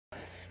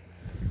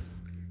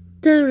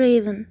The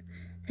raven.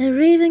 A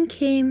raven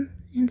came,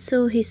 and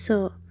so he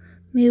saw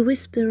me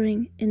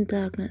whispering in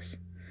darkness.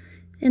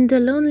 And the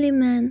lonely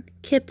man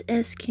kept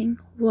asking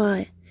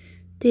why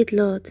did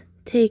Lord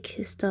take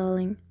his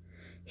darling.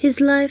 His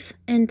life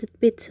ended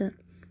bitter,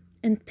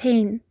 and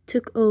pain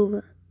took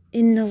over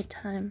in no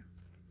time.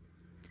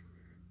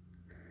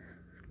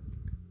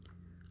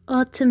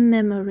 Autumn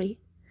memory.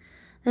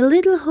 A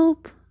little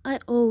hope I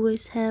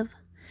always have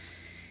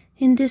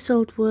in this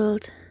old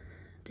world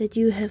that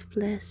you have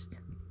blessed.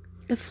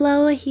 A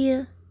flower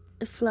here,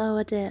 a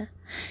flower there,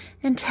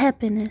 and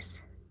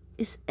happiness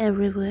is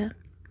everywhere.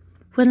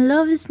 When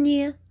love is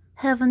near,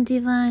 heaven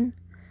divine,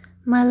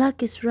 my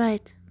luck is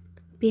right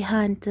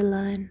behind the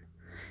line.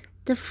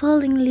 The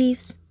falling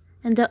leaves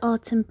and the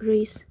autumn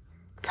breeze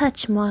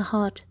touch my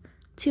heart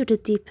to the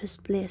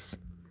deepest bliss.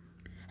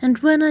 And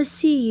when I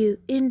see you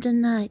in the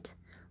night,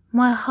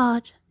 my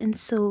heart and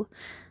soul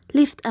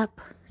lift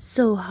up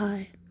so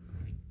high.